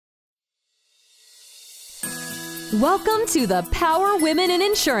Welcome to the Power Women in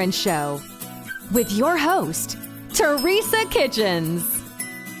Insurance Show with your host, Teresa Kitchens.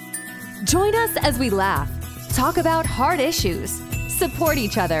 Join us as we laugh, talk about hard issues, support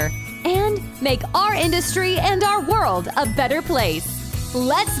each other, and make our industry and our world a better place.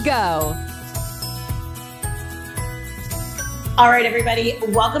 Let's go. All right, everybody.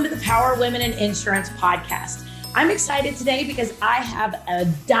 Welcome to the Power Women in Insurance podcast. I'm excited today because I have a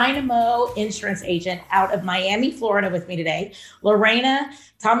dynamo insurance agent out of Miami, Florida with me today, Lorena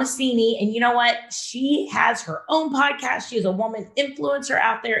Tomasini. And you know what? She has her own podcast. She is a woman influencer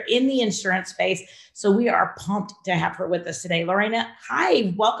out there in the insurance space. So we are pumped to have her with us today. Lorena,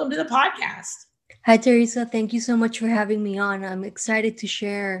 hi, welcome to the podcast. Hi, Teresa. Thank you so much for having me on. I'm excited to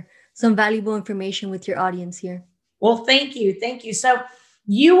share some valuable information with your audience here. Well, thank you. Thank you. So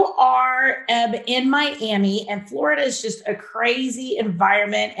you are in Miami, and Florida is just a crazy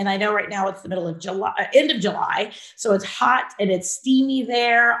environment. And I know right now it's the middle of July, end of July. So it's hot and it's steamy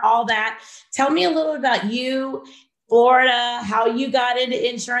there, all that. Tell me a little about you, Florida, how you got into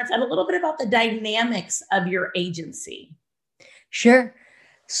insurance, and a little bit about the dynamics of your agency. Sure.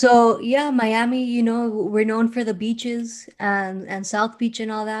 So yeah, Miami, we're known for the beaches and South Beach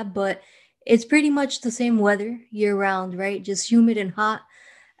and all that, but it's pretty much the same weather year round, right? Just humid and hot.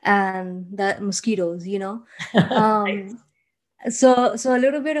 And that mosquitoes, So a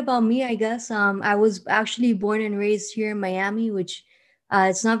little bit about me, I guess. I was actually born and raised here in Miami, which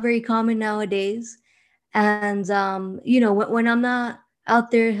it's not very common nowadays. And, when I'm not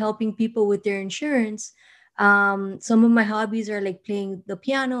out there helping people with their insurance, some of my hobbies are like playing the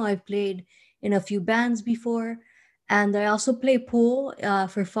piano. I've played in a few bands before. And I also play pool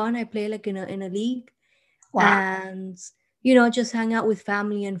for fun. I play like in a league. Wow. And just hang out with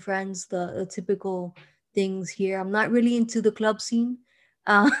family and friends, the typical things here. I'm not really into the club scene.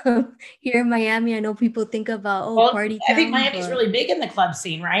 Here in Miami, I know people think about, party town. I think Miami's really big in the club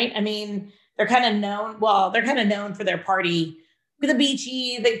scene, right? I mean, they're kind of known for their party, with the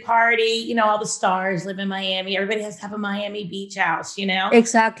beachy, big party, all the stars live in Miami. Everybody has to have a Miami beach house,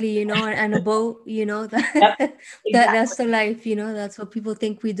 Exactly, and a boat, that, Yep, exactly. that's the life, that's what people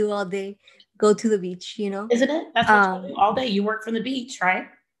think we do all day. Go to the beach, Isn't it? That's what you do all day. You work from the beach, right?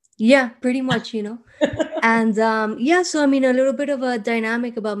 Yeah, pretty much, And so I mean, a little bit of a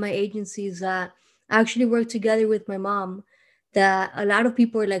dynamic about my agency is that I actually work together with my mom. That a lot of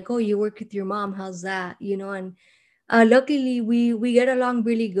people are like, "Oh, you work with your mom? How's that?" And luckily we get along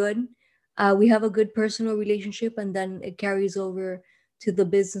really good. We have a good personal relationship, and then it carries over to the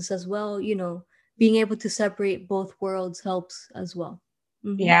business as well. Being able to separate both worlds helps as well.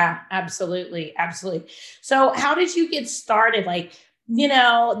 Mm-hmm. Yeah, absolutely. Absolutely. So how did you get started? Like,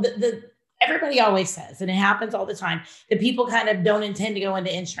 everybody always says, and it happens all the time, that people kind of don't intend to go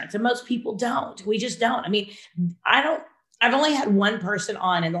into insurance, and most people don't. We just don't. I mean, I've only had one person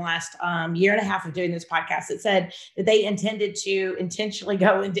on in the last year and a half of doing this podcast that said that they intended to intentionally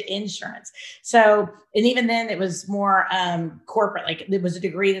go into insurance. So, and even then it was more corporate, like it was a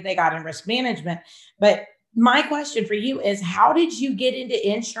degree that they got in risk management. But my question for you is, how did you get into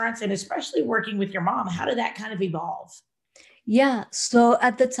insurance, and especially working with your mom? How did that kind of evolve? Yeah. So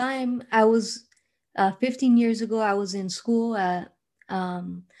at the time I was 15 years ago, I was in school at,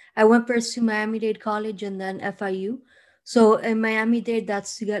 I went first to Miami-Dade College and then FIU. So in Miami-Dade,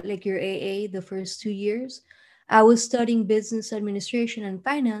 that's to get like your AA the first 2 years. I was studying business administration and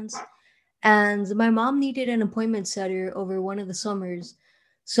finance, and my mom needed an appointment setter over one of the summers.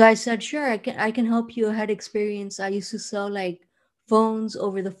 So I said, sure, I can help you. I had experience. I used to sell like phones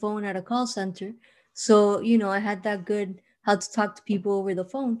over the phone at a call center. So, I had that good how to talk to people over the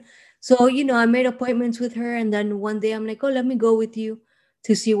phone. So, I made appointments with her. And then one day I'm like, oh, let me go with you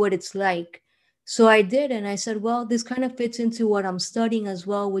to see what it's like. So I did. And I said, well, this kind of fits into what I'm studying as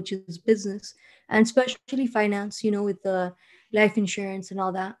well, which is business and especially finance, with the life insurance and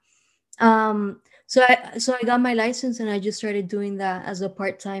all that. So I got my license and I just started doing that as a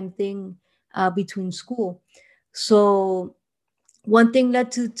part-time thing between school. So one thing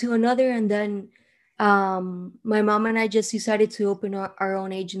led to another, and then my mom and I just decided to open our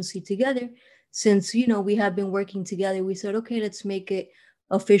own agency together. Since we had been working together, we said, okay, let's make it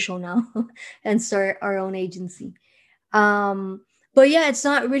official now and start our own agency. But yeah, it's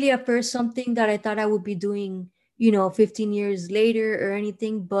not really at first something that I thought I would be doing 15 years later or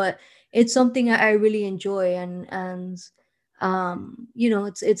anything, but it's something I really enjoy, and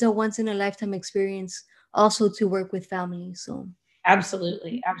it's a once in a lifetime experience also to work with family. So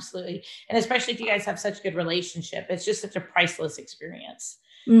absolutely. And especially if you guys have such good relationship, it's just such a priceless experience.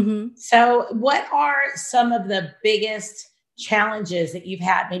 Mm-hmm. So what are some of the biggest challenges that you've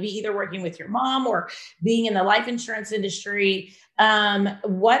had, maybe either working with your mom or being in the life insurance industry?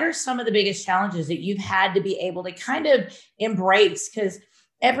 What are some of the biggest challenges that you've had to be able to kind of embrace? Because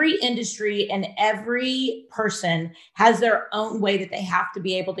every industry and every person has their own way that they have to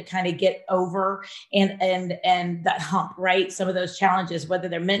be able to kind of get over and that hump, right? Some of those challenges, whether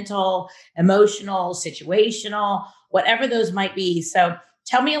they're mental, emotional, situational, whatever those might be. So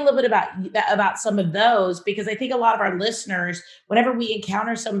tell me a little bit about some of those, because I think a lot of our listeners, whenever we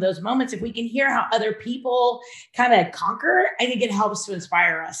encounter some of those moments, if we can hear how other people kind of conquer, I think it helps to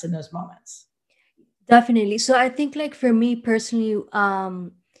inspire us in those moments. Definitely. So I think like for me personally,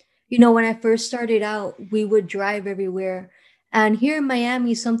 you know, when I first started out, we would drive everywhere. And here in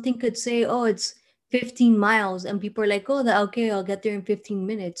Miami, something could say, oh, it's 15 miles. And people are like, oh, okay, I'll get there in 15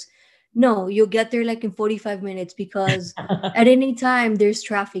 minutes. No, you'll get there like in 45 minutes because at any time there's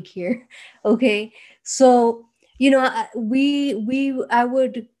traffic here. Okay. So, you know, I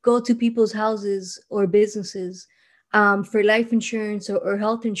would go to people's houses or businesses for life insurance or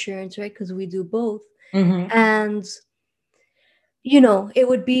health insurance, right? Because we do both. Mm-hmm. And you know, it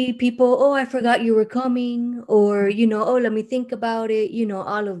would be people, oh, I forgot you were coming, or, you know, oh, let me think about it, you know,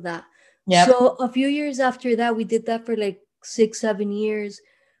 all of that. Yep. So a few years after that, we did that for like 6, 7 years.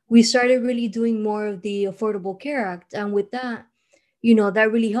 We started really doing more of the Affordable Care Act. And with that, you know,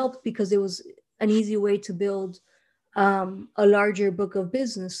 that really helped because it was an easy way to build a larger book of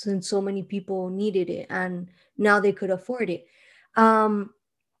business since so many people needed it and now they could afford it. Um,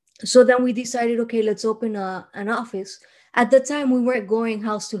 so then we decided, okay, let's open an office. At the time, we weren't going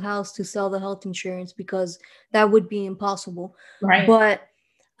house to house to sell the health insurance because that would be impossible. Right. But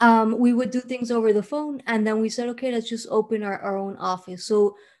we would do things over the phone. And then we said, okay, let's just open our own office.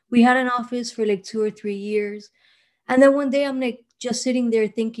 So we had an office for like 2 or 3 years. And then one day I'm like just sitting there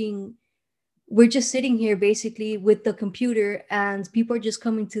thinking, we're just sitting here basically with the computer and people are just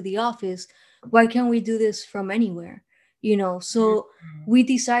coming to the office. Why can't we do this from anywhere? You know, so we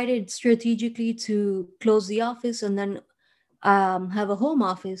decided strategically to close the office and then have a home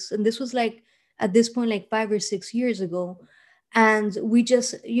office. And this was like at this point, like 5 or 6 years ago. And we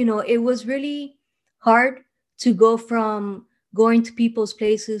just, you know, it was really hard to go from going to people's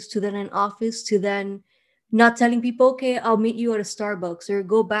places to then an office to then not telling people, okay, I'll meet you at a Starbucks or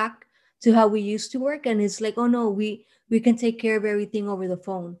go back to how we used to work. And it's like, oh no, we can take care of everything over the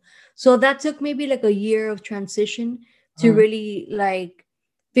phone. So that took maybe like a year of transition to really like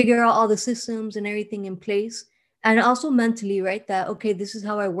figure out all the systems and everything in place. And also mentally, right? That, okay, this is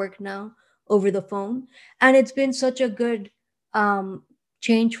how I work now over the phone. And it's been such a good um,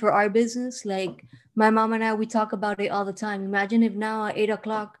 change for our business. Like my mom and I, we talk about it all the time. Imagine if now at 8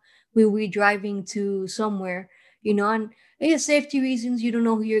 o'clock, we were driving to somewhere, you know, and yeah, safety reasons, you don't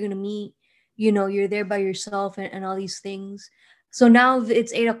know who you're going to meet. You know, you're there by yourself and all these things. So now if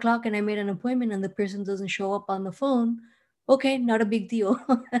it's 8 o'clock and I made an appointment and the person doesn't show up on the phone, okay, not a big deal.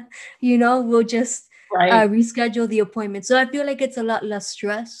 You know, we'll just Right. reschedule the appointment. So I feel like it's a lot less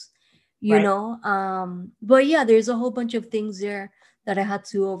stress, you Right. know. But yeah, there's a whole bunch of things there that I had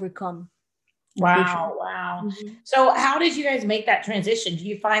to overcome for sure. Wow. Wow. Mhm. So how did you guys make that transition? Do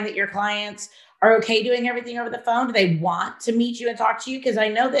you find that your clients are okay doing everything over the phone? Do they want to meet you and talk to you? Because I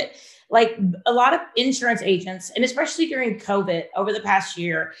know that like a lot of insurance agents, and especially during COVID over the past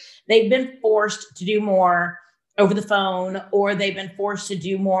year, they've been forced to do more over the phone, or they've been forced to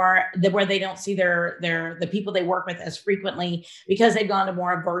do more where they don't see the people they work with as frequently because they've gone to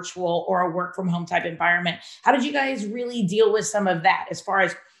more a virtual or a work from home type environment. How did you guys really deal with some of that as far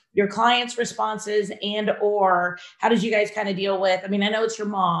as your clients' responses, and or how did you guys kind of deal with, I mean, I know it's your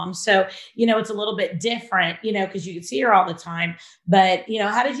mom, so you know it's a little bit different, you know, because you can see her all the time, but you know,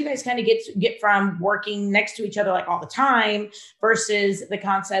 how did you guys kind of get from working next to each other like all the time versus the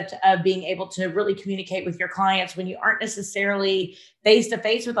concept of being able to really communicate with your clients when you aren't necessarily face to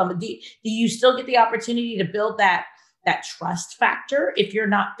face with them? Do you still get the opportunity to build that trust factor if you're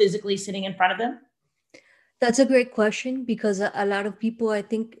not physically sitting in front of them? That's a great question because a lot of people, I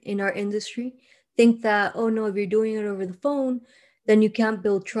think, in our industry think that, oh no, if you're doing it over the phone, then you can't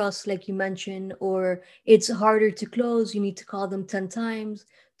build trust, like you mentioned, or it's harder to close. You need to call them 10 times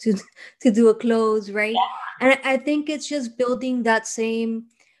to to do a close, right? And I think it's just building that same,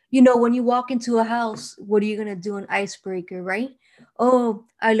 you know, when you walk into a house, what are you gonna do? An icebreaker, right? Oh,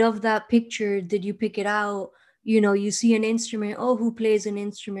 I love that picture. Did you pick it out? You know, you see an instrument. Oh, who plays an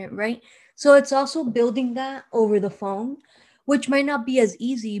instrument, right? So it's also building that over the phone, which might not be as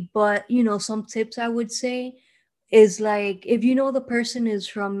easy, but you know, some tips I would say is like if you know the person is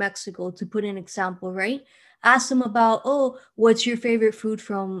from Mexico, to put an example, right? Ask them about, oh, what's your favorite food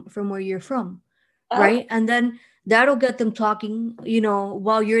from where you're from, Okay. right? And then That'll get them talking,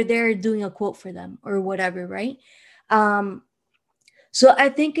 while you're there doing a quote for them or whatever, right? Um, so I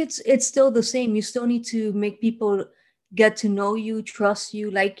think it's still the same. You still need to make people get to know you, trust you,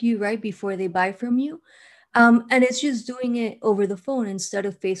 like you, right, before they buy from you. And it's just doing it over the phone instead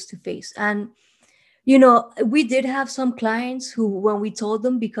of face to face. And we did have some clients who, when we told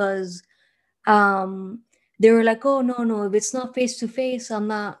them, because um they were like, oh, no, no, if it's not face to face,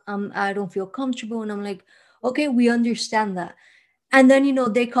 I don't feel comfortable. And I'm like, okay, we understand that. And then,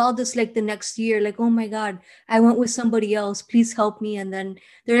 they called us like the next year, like, oh my God, I went with somebody else, please help me. And then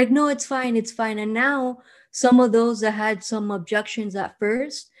they're like, no, it's fine, it's fine. And now some of those that had some objections at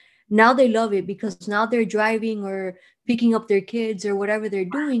first, now they love it, because now they're driving or picking up their kids or whatever they're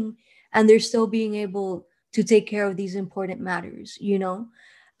doing, and they're still being able to take care of these important matters.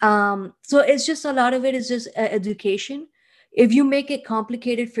 So it's just, a lot of it is just education. If you make it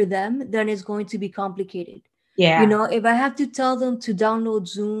complicated for them, then it's going to be complicated. Yeah. If I have to tell them to download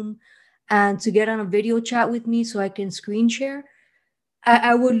Zoom and to get on a video chat with me so I can screen share,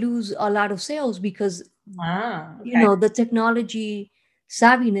 I would lose a lot of sales, because Okay. the technology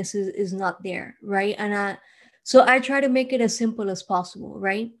savviness is not there, right? So I try to make it as simple as possible,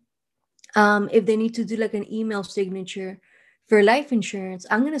 right? If they need to do like an email signature for life insurance,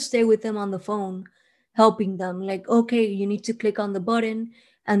 I'm going to stay with them on the phone, helping them, like, okay, you need to click on the button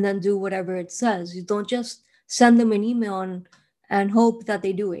and then do whatever it says. You don't just send them an email and hope that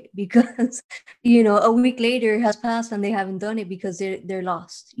they do it, because a week later has passed and they haven't done it because they're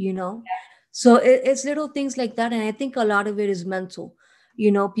lost. So it's little things like that. And I think a lot of it is mental.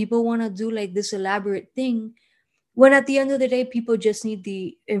 People want to do like this elaborate thing, when at the end of the day, people just need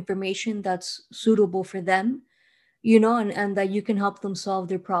the information that's suitable for them, and that you can help them solve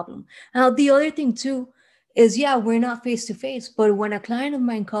their problem. Now, the other thing too is, yeah, we're not face to face, but when a client of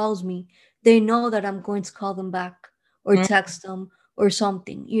mine calls me, they know that I'm going to call them back or Mm. text them or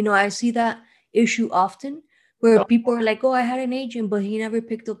something. I see that issue often, where So, people are like, oh, I had an agent, but he never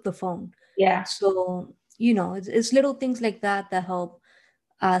picked up the phone. yeah. So, it's little things like that that help,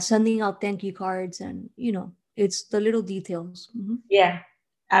 sending out thank you cards, and, it's the little details. Yeah.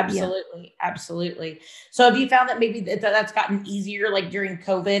 Yeah. Absolutely. Absolutely. So have you found that maybe that's gotten easier, like during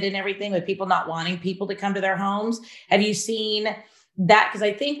COVID and everything, with people not wanting people to come to their homes? Have you seen that? Because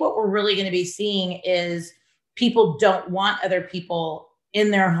I think what we're really going to be seeing is people don't want other people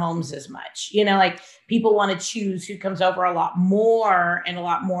in their homes as much. Like people want to choose who comes over a lot more, and a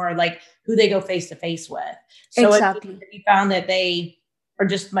lot more like who they go face to face with. So Exactly. have you found that they are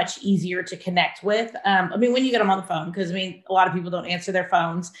just much easier to connect with? I mean, when you get them on the phone, because I mean, a lot of people don't answer their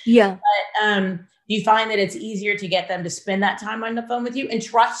phones. Yeah. Do you find that it's easier to get them to spend that time on the phone with you and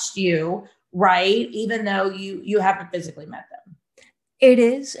trust you, right? Even though you haven't physically met them. It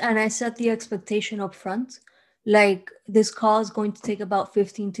is, and I set the expectation up front. Like, this call is going to take about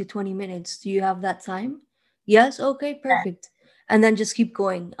 15 to 20 minutes. Do you have that time? Yes, okay, perfect. And then just keep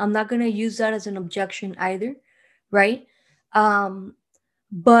going. I'm not going to use that as an objection either, right? Um,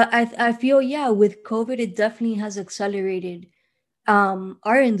 but I feel, yeah, with COVID, it definitely has accelerated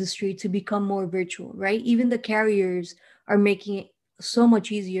our industry to become more virtual, right? Even the carriers are making it so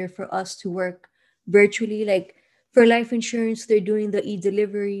much easier for us to work virtually. Like, for life insurance, they're doing the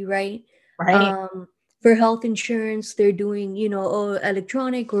e-delivery, right? Right. Um, for health insurance, they're doing,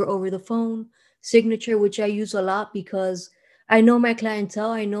 electronic or over the phone signature, which I use a lot, because I know my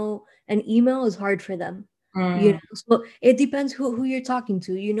clientele. I know an email is hard for them. Mm, So it depends who you're talking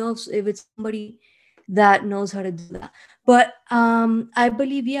to. If it's somebody that knows how to do that. But I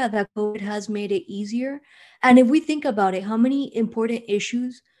believe, yeah, that COVID has made it easier. And if we think about it, how many important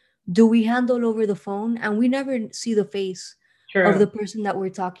issues do we handle over the phone, and we never see the face of true. the person that we're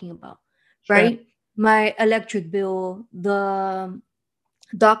talking about, True. right? My electric bill, the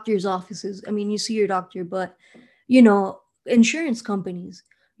doctor's offices. I mean, you see your doctor, but insurance companies.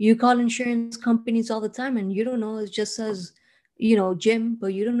 You call insurance companies all the time, and you don't know. It just says, Jim,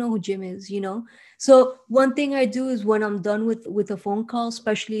 but you don't know who Jim is. So one thing I do is, when I'm done with a phone call,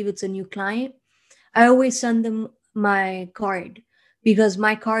 especially if it's a new client, I always send them my card, because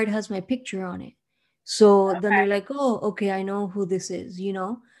my card has my picture on it. So then they're like, oh, okay, I know who this is.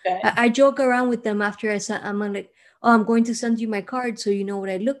 Good. I joke around with them after I'm like, oh, I'm going to send you my card so you know what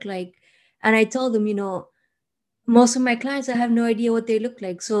I look like. And I tell them, most of my clients, I have no idea what they look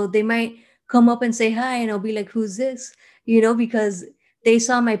like. So they might come up and say hi, and I'll be like, who's this? Because they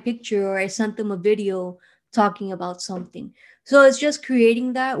saw my picture, or I sent them a video talking about something. So it's just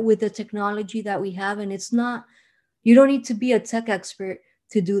creating that with the technology that we have. And it's not, you don't need to be a tech expert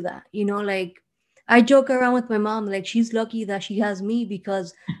to do that. Like, I joke around with my mom, like, she's lucky that she has me,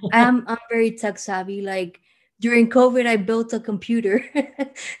 because I'm very tech savvy. Like, during COVID, I built a computer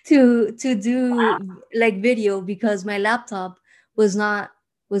to do like video because my laptop was not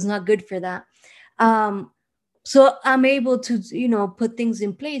good for that. So I'm able to, put things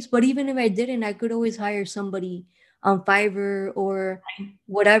in place. But even if I didn't, I could always hire somebody on Fiverr or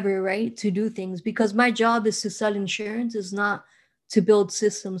whatever, right, to do things, because my job is to sell insurance, is not to build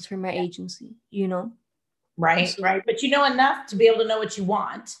systems for my agency, Right, So- right. But you know enough to be able to know what you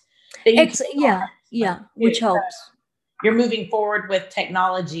want. that you which So helps. You're moving forward with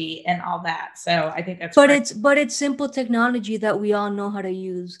technology and all that. So I think that's But great. it's simple technology that we all know how to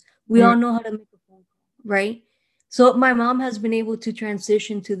use. We all know how to make a phone call, right? So my mom has been able to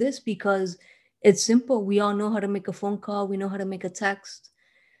transition to this because it's simple. We all know how to make a phone call. We know how to make a text.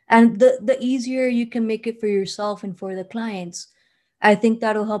 And the easier you can make it for yourself and for the clients, I think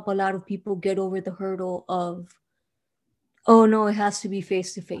that'll help a lot of people get over the hurdle of, oh no, it has to be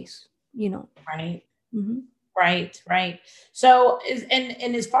face to face, Right. Mhm. Right. So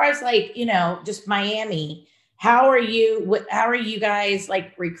and as far as like, just Miami, how are you guys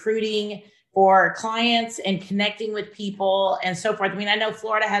like recruiting for clients and connecting with people and so forth? I mean, I know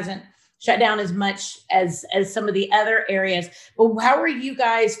Florida hasn't shut down as much as some of the other areas, but how are you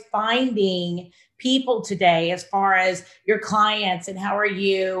guys finding people today as far as your clients, and how are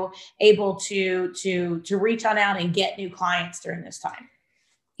you able to reach on out and get new clients during this time?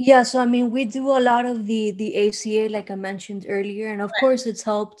 Yeah, so I mean, we do a lot of the ACA, like I mentioned earlier, and of course, it's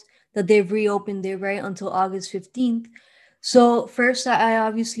helped that they've reopened it right until August 15th. So first, I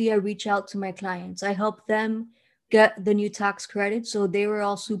reach out to my clients. I help them get the new tax credit, so they were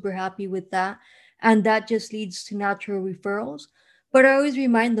all super happy with that, and that just leads to natural referrals. But I always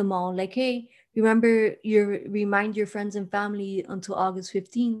remind them all, like, hey, remind your friends and family until August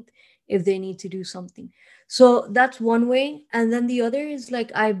 15th if they need to do something. So that's one way. And then the other is like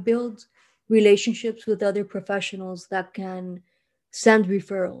I build relationships with other professionals that can send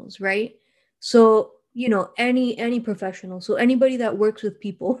referrals, right? So, any professional. So anybody that works with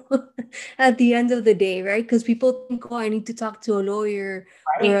people at the end of the day, right? Because people think, oh, I need to talk to a lawyer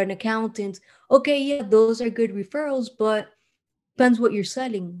or an accountant. Okay, yeah, those are good referrals, but depends what you're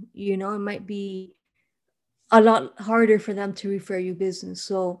selling. It might be a lot harder for them to refer you business.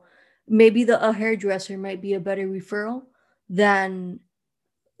 So maybe a hairdresser might be a better referral than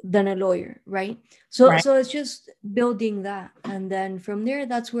a lawyer, right? So Right. so it's just building that, and then from there,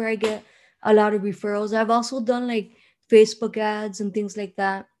 that's where I get a lot of referrals. I've also done like Facebook ads and things like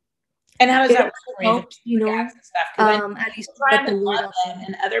that. And how does It that work also for you? helps, And stuff, 'cause I know at least people try get the to word love out them there.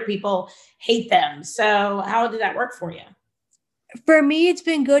 and other people hate them. So how did that work for you? For me, it's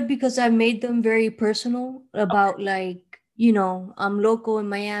been good because I've made them very personal about like, I'm local in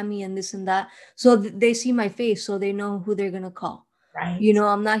Miami and this and that. So they see my face, so they know who they're gonna call. Right.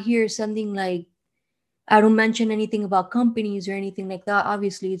 I'm not here sending like, I don't mention anything about companies or anything like that.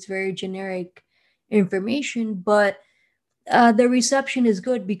 Obviously, it's very generic information, but the reception is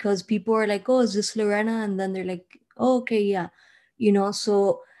good because people are like, oh, is this Lorena? And then they're like, oh, okay, yeah.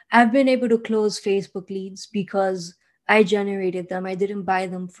 So I've been able to close Facebook leads because I generated them. I didn't buy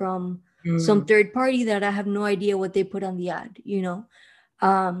them from some third party that I have no idea what they put on the ad,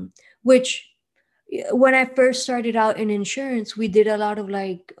 which when I first started out in insurance, we did a lot of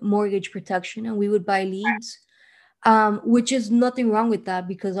like mortgage protection and we would buy leads, which is nothing wrong with that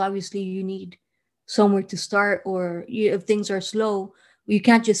because obviously you need somewhere to start, or if things are slow, you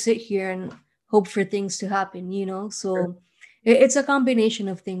can't just sit here and hope for things to happen, So it's a combination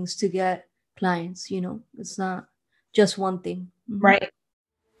of things to get clients, It's not just one thing. Mhm. Right.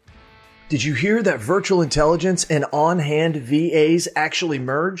 Did you hear that virtual intelligence and on-hand VAs actually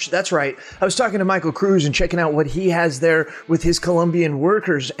merge? That's right. I was talking to Michael Cruz and checking out what he has there with his Colombian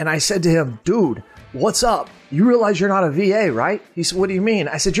workers. And I said to him, dude, what's up? You realize you're not a VA, right? He said, what do you mean?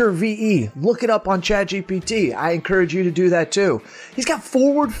 I said, you're a VE. Look it up on ChatGPT. I encourage you to do that too. He's got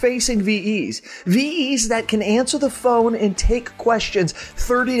forward-facing VEs. VEs that can answer the phone and take questions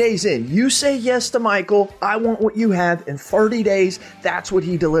 30 days in. You say yes to Michael, I want what you have. In 30 days, that's what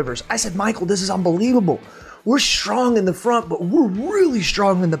he delivers. I said, Michael, this is unbelievable. We're strong in the front, but we're really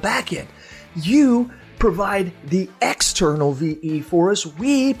strong in the back end. You provide the external VE for us.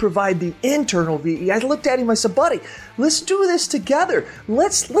 We provide the internal VE. I looked at him, I said, buddy, let's do this together.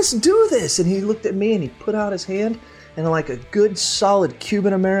 Let's do this. And he looked at me and he put out his hand, and like a good solid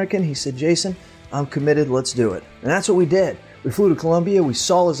Cuban American, he said, Jason, I'm committed. Let's do it. And that's what we did. We flew to Colombia, we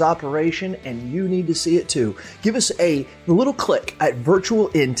saw his operation, and you need to see it too. Give us a little click at Virtual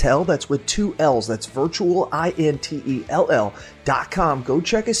Intel, that's with 2 L's, that's virtualintell.com. Go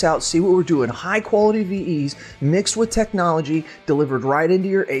check us out, see what we're doing. High quality VEs mixed with technology, delivered right into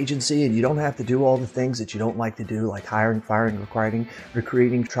your agency, and you don't have to do all the things that you don't like to do, like hiring, firing,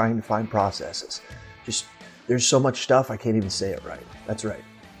 recruiting, trying to find processes. Just, there's so much stuff, I can't even say it right. That's right.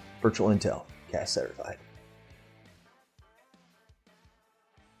 Virtual Intel, CAS certified.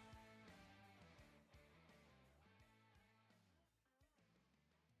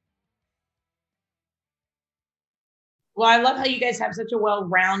 Well, I love how you guys have such a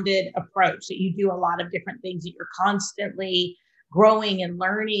well-rounded approach, that you do a lot of different things, that you're constantly growing and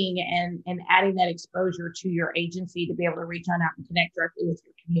learning and adding that exposure to your agency to be able to reach on out and connect directly with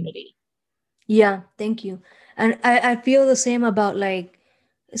your community. Yeah, thank you. And I feel the same about like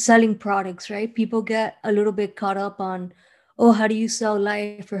selling products, right? People get a little bit caught up on, oh, how do you sell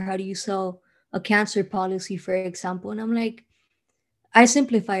life, or how do you sell a cancer policy, for example? And I'm like, I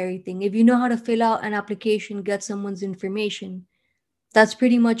simplify everything. If you know how to fill out an application, get someone's information, that's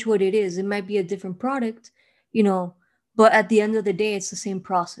pretty much what it is. It might be a different product, but at the end of the day, it's the same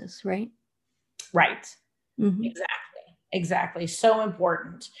process, right? Right. Mm-hmm. Exactly. So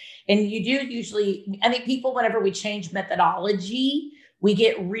important. And you do usually, I think people, whenever we change methodology, we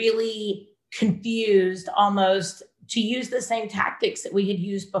get really confused almost to use the same tactics that we had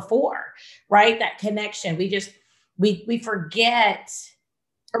used before, right? That connection. We forget,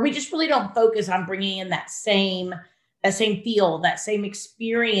 or we just really don't focus on bringing in that same feel, that same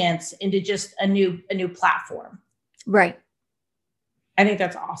experience into just a new platform. Right. I think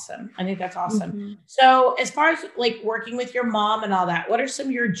that's awesome. Mm-hmm. So as far as like working with your mom and all that, what are some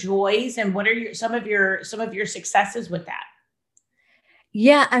of your joys, and what are some of your successes with that?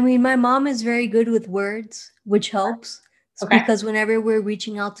 Yeah, I mean, my mom is very good with words, which helps. Okay. Because whenever we're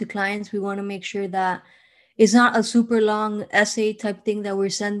reaching out to clients, we want to make sure that it's not a super long essay type thing that we're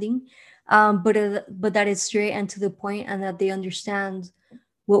sending, but that it's straight and to the point, and that they understand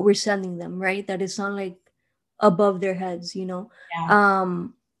what we're sending them, right? That it's not like above their heads, Yeah.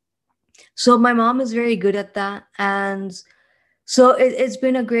 So my mom is very good at that. And so it's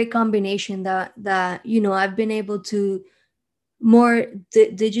been a great combination that I've been able to more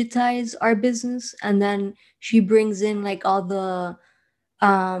digitize our business, and then she brings in like all the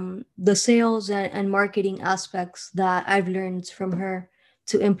sales and marketing aspects that I've learned from her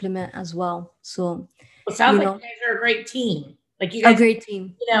to implement as well. So it sounds like you guys are a great team. Like you guys, a great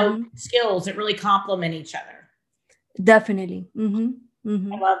team. Mm-hmm. Skills that really complement each other. Definitely. Mm-hmm.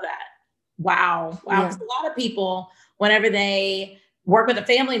 Mm-hmm. I love that. Wow. Yeah. Because a lot of people, whenever they work with a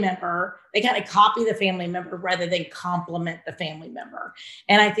family member, they kind of copy the family member rather than complement the family member.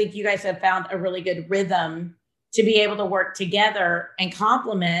 And I think you guys have found a really good rhythm to be able to work together and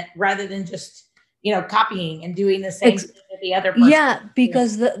complement, rather than just, copying and doing the same thing that the other person. Yeah,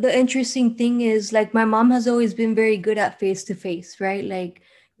 because the interesting thing is, like, my mom has always been very good at face-to-face, right? Like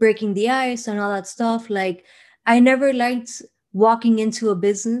breaking the ice and all that stuff. Like, I never liked walking into a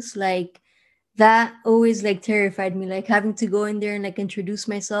business. Like, that always like terrified me, like having to go in there and like introduce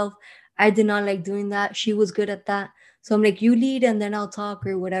myself. I did not like doing that. She was good at that. So I'm like, you lead and then I'll talk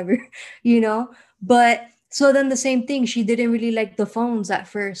or whatever, But so then the same thing, she didn't really like the phones at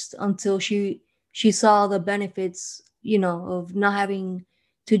first until she saw the benefits, of not having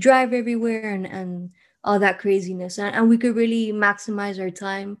to drive everywhere and all that craziness. And we could really maximize our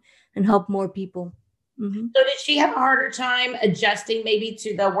time and help more people. Mm-hmm. So did she have a harder time adjusting maybe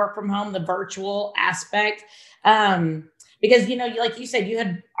to the work from home, the virtual aspect? Because, like you said, you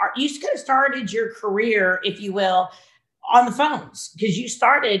could have started your career, if you will, on the phones, because you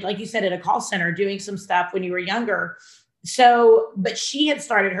started, like you said, at a call center doing some stuff when you were younger. So, but she had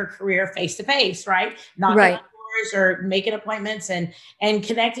started her career face to face, right? Knocking on doors or making appointments and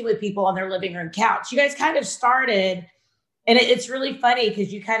connecting with people on their living room couch. You guys kind of started. And it's really funny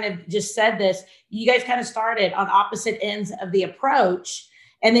because you kind of just said this. You guys kind of started on opposite ends of the approach,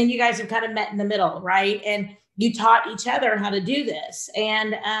 and then you guys have kind of met in the middle, right? And you taught each other how to do this,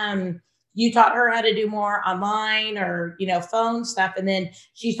 and you taught her how to do more online or phone stuff, and then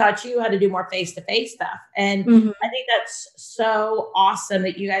she taught you how to do more face-to-face stuff. And I think that's so awesome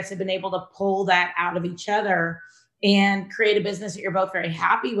that you guys have been able to pull that out of each other and create a business that you're both very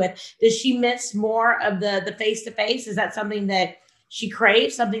happy with. Does she miss more of the face-to-face? Is that something that she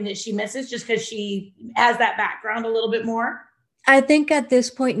craves, something that she misses just because she has that background a little bit more? I think at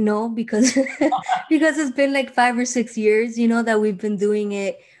this point, no, because it's been like 5 or 6 years, that we've been doing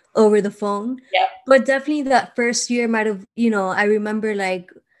it over the phone. Yep. But definitely that first year might have, I remember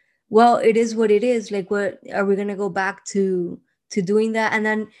like well, it is what it is. Like, what are we gonna go back to doing that? And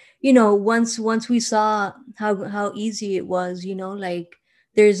then, once we saw how easy it was, like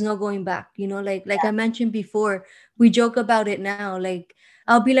there's no going back. Like I mentioned before, we joke about it now. Like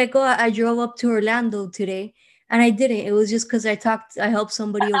I'll be like, oh, I drove up to Orlando today, and I didn't. It was just because I helped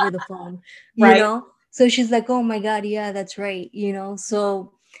somebody over the phone, Right. So she's like, oh my God, yeah, that's right.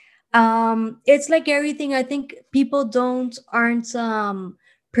 So it's like everything. I think people aren't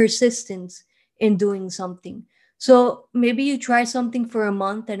persistent in doing something. So maybe you try something for a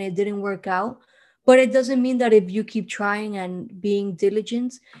month and it didn't work out, but it doesn't mean that if you keep trying and being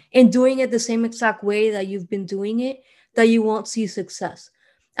diligent and doing it the same exact way that you've been doing it, that you won't see success.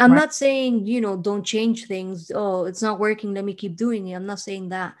 I'm Right. not saying, don't change things. Oh, it's not working, let me keep doing it. I'm not saying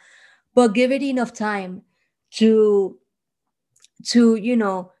that, but give it enough time to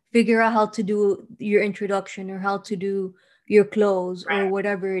figure out how to do your introduction or how to do your close or Right.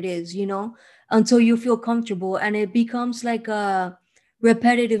 whatever it is, until you feel comfortable, and it becomes like a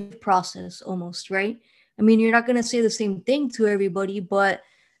repetitive process almost, right? I mean, you're not going to say the same thing to everybody, but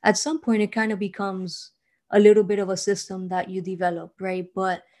at some point it kind of becomes a little bit of a system that you develop, right?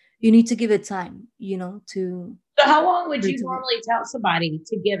 But you need to give it time, to So how long would for it you to work. normally tell somebody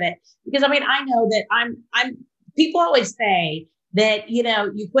to give it? Because I mean, I know that I'm people always say that,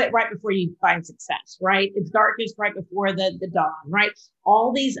 you quit right before you find success, right? It's darkest right before the dawn, right?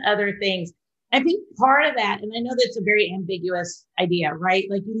 All these other things. I think part of that, and I know that's a very ambiguous idea, right?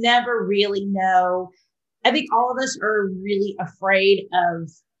 Like you never really know. I think all of us are really afraid of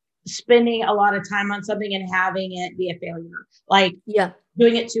spending a lot of time on something and having it be a failure. Like Yeah.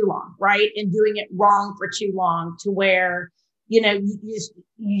 doing it too long, right? And doing it wrong for too long to where, you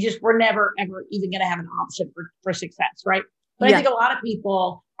just were never ever even going to have an option for success, right? But I Yeah. think a lot of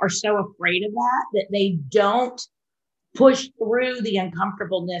people are so afraid of that they don't push through the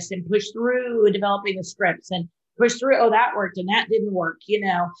uncomfortableness and push through developing the scripts and push through, oh, that worked and that didn't work.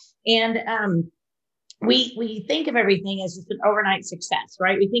 And we think of everything as just an overnight success,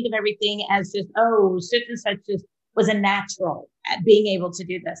 right? We think of everything as just, oh, such and such just was a natural at being able to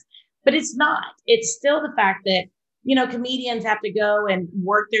do this. But it's not. It's still the fact that, comedians have to go and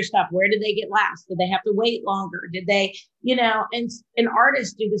work their stuff. Where did they get laughs? Did they have to wait longer? Did they, and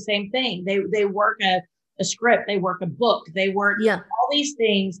artists do the same thing. They work a script, they work a book, they work Yeah. all these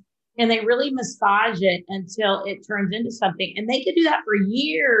things, and they really massage it until it turns into something. And they could do that for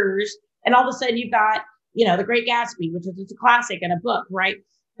years. And all of a sudden you've got, The Great Gatsby, which is a classic and a book, right?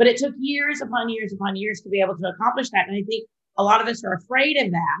 But it took years upon years upon years to be able to accomplish that. And I think a lot of us are afraid of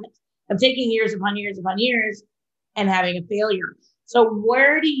that, of taking years upon years upon years and having a failure. So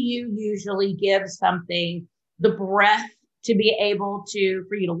where do you usually give something the breath to be able to,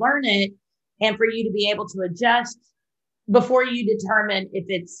 for you to learn it and for you to be able to adjust before you determine if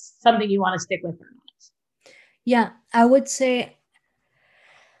it's something you want to stick with or not? Yeah, I would say,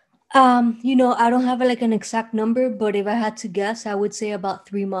 I don't have like an exact number, but if I had to guess, I would say about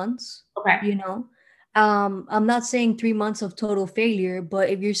 3 months, Okay. you know. I'm not saying 3 months of total failure, but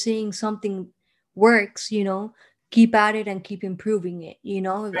if you're seeing something works, keep at it and keep improving it.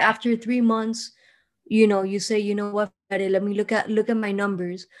 If after 3 months, you say, what, let me look at my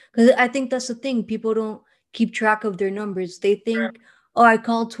numbers. Because I think that's the thing. People don't keep track of their numbers. They think, oh, I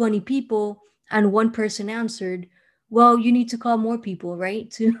called 20 people and one person answered. Well, you need to call more people, right?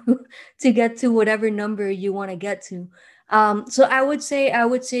 To get to whatever number you want to get to. So I would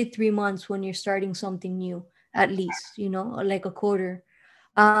say 3 months when you're starting something new, at least, like a quarter.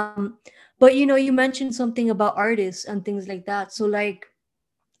 Um, but you mentioned something about artists and things like that. So like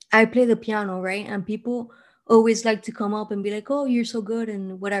I play the piano, right? And people always like to come up and be like, "Oh, you're so good,"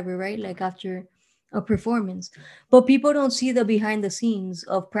 and whatever, right? Like after a performance. But people don't see the behind the scenes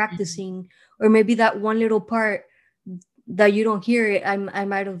of practicing, or maybe that one little part that you don't hear it. I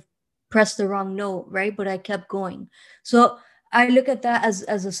might have pressed the wrong note, right? But I kept going. So I look at that as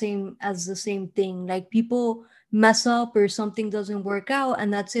the same thing. Like people mess up or something doesn't work out,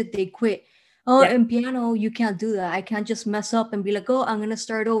 and that's it. They quit. Oh, Yeah. in piano, you can't do that. I can't just mess up and be like, oh, I'm gonna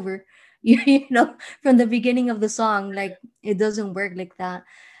start over. From the beginning of the song. Like it doesn't work like that.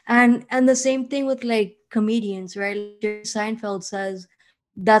 And the same thing with like comedians, right? Like Jerry Seinfeld says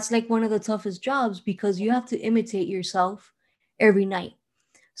that's like one of the toughest jobs because you have to imitate yourself every night.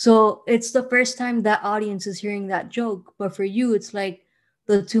 So it's the first time that audience is hearing that joke, but for you, it's like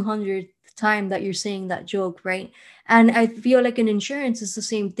the 200th time that you're saying that joke, right? And I feel like in insurance, it's the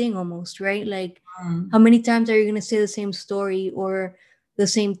same thing almost, right? Like, how Mm. many times are you going to say the same story or the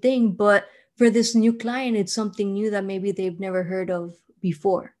same thing? But for this new client, it's something new that maybe they've never heard of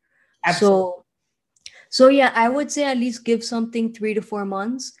before. Absolutely. So yeah, I would say at least give something 3 to 4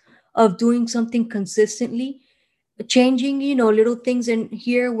 months. of doing something consistently, changing, little things in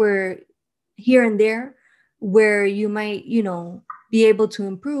here and there where you might, be able to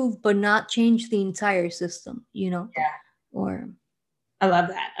improve, but not change the entire system, Yeah. or I love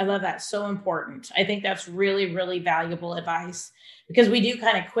that. I love that. So important. I think that's really, really valuable advice because we do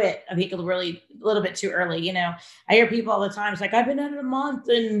kind of quit, I think, a little bit too early. I hear people all the time. It's like, I've been at it a month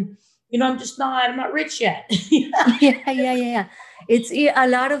and, I'm not rich yet. yeah. A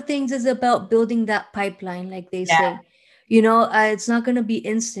lot of things is about building that pipeline, like they Yeah. say. It's not going to be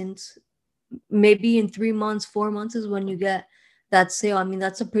instant. Maybe in 3 months, 4 months is when you get that sale. I mean,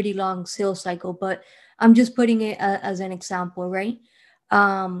 that's a pretty long sales cycle, but I'm just putting it as an example, right?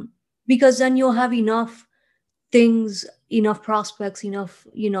 Because then you'll have enough things, enough prospects, enough,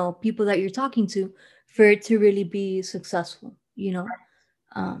 people that you're talking to for it to really be successful, Right.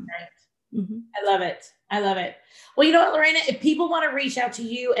 mhm. I love it. I love it. Well, you know what, Lorena, if people want to reach out to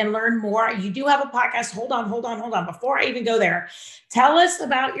you and learn more, you do have a podcast. Hold on. Before I even go there, tell us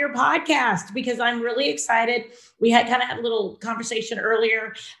about your podcast because I'm really excited. We had kind of had a little conversation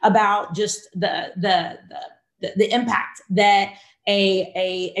earlier about just the impact that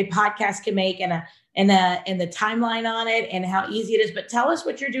a podcast can make and the timeline on it and how easy it is. But tell us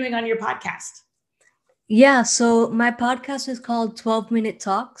what you're doing on your podcast. Yeah, so my podcast is called 12-Minute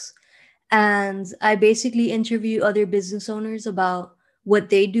Talks. And I basically interview other business owners about what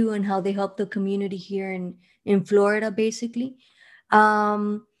they do and how they help the community here in Florida, basically.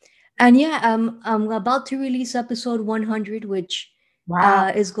 Um, and yeah, I'm about to release episode 100, which Wow.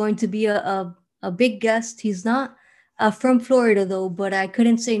 is going to be a big guest. He's not from Florida, though, but I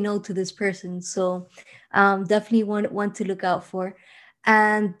couldn't say no to this person. So definitely one to look out for.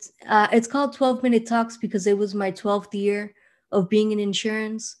 And it's called 12-Minute Talks because it was my 12th year of being in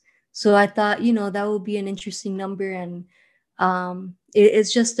insurance. So I thought, that would be an interesting number. And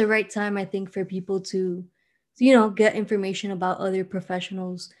it's just the right time, I think, for people to get information about other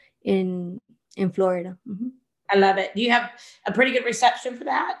professionals in Florida. Mm-hmm. I love it. Do you have a pretty good reception for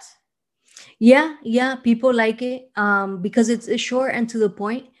that? Yeah. People like it because it's short and to the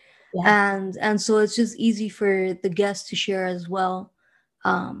point. Yeah. And so it's just easy for the guests to share as well.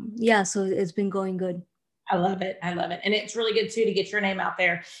 So it's been going good. I love it. I love it. And it's really good too to get your name out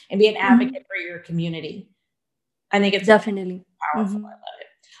there and be an Mm-hmm. advocate for your community. I think it's Definitely. powerful. Mm-hmm. I love it.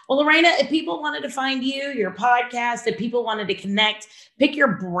 Well, Lorena, if people wanted to find you, your podcast, if people wanted to connect, pick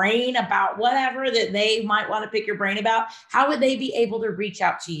your brain about whatever that they might want to pick your brain about, how would they be able to reach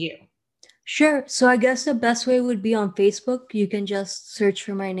out to you? Sure. So I guess the best way would be on Facebook. You can just search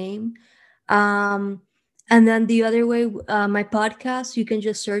for my name. And then the other way, my podcast, you can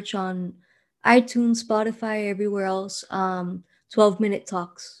just search on iTunes, Spotify, everywhere else. 12-Minute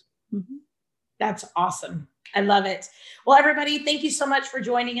Talks. Mm-hmm. That's awesome. I love it. Well, everybody, thank you so much for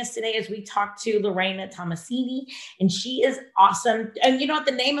joining us today as we talk to Lorena Tomasini, and she is awesome. And you know what?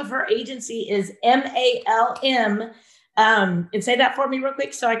 The name of her agency is MALM. And say that for me real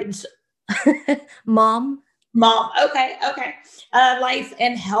quick so I can. Mom. Okay. Life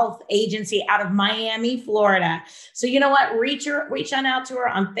and Health Agency out of Miami, Florida. So you know what? Reach on out to her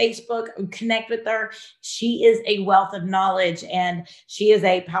on Facebook, connect with her. She is a wealth of knowledge and she is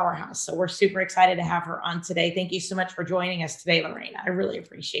a powerhouse. So we're super excited to have her on today. Thank you so much for joining us today, Lorena. I really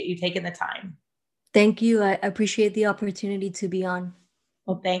appreciate you taking the time. Thank you. I appreciate the opportunity to be on.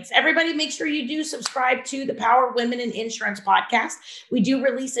 Well, thanks. Everybody, make sure you do subscribe to the Power Women in Insurance podcast. We do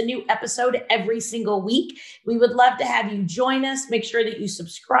release a new episode every single week. We would love to have you join us. Make sure that you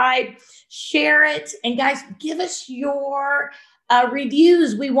subscribe, share it. And guys, give us your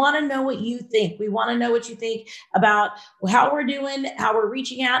reviews. We want to know what you think. We want to know what you think about how we're doing, how we're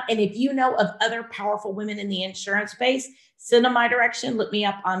reaching out. And if you know of other powerful women in the insurance space, send them my direction. Look me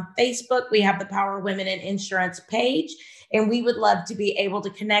up on Facebook. We have the Power Women in Insurance page. And we would love to be able to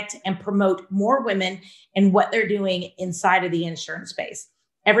connect and promote more women and what they're doing inside of the insurance space.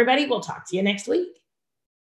 Everybody, we'll talk to you next week.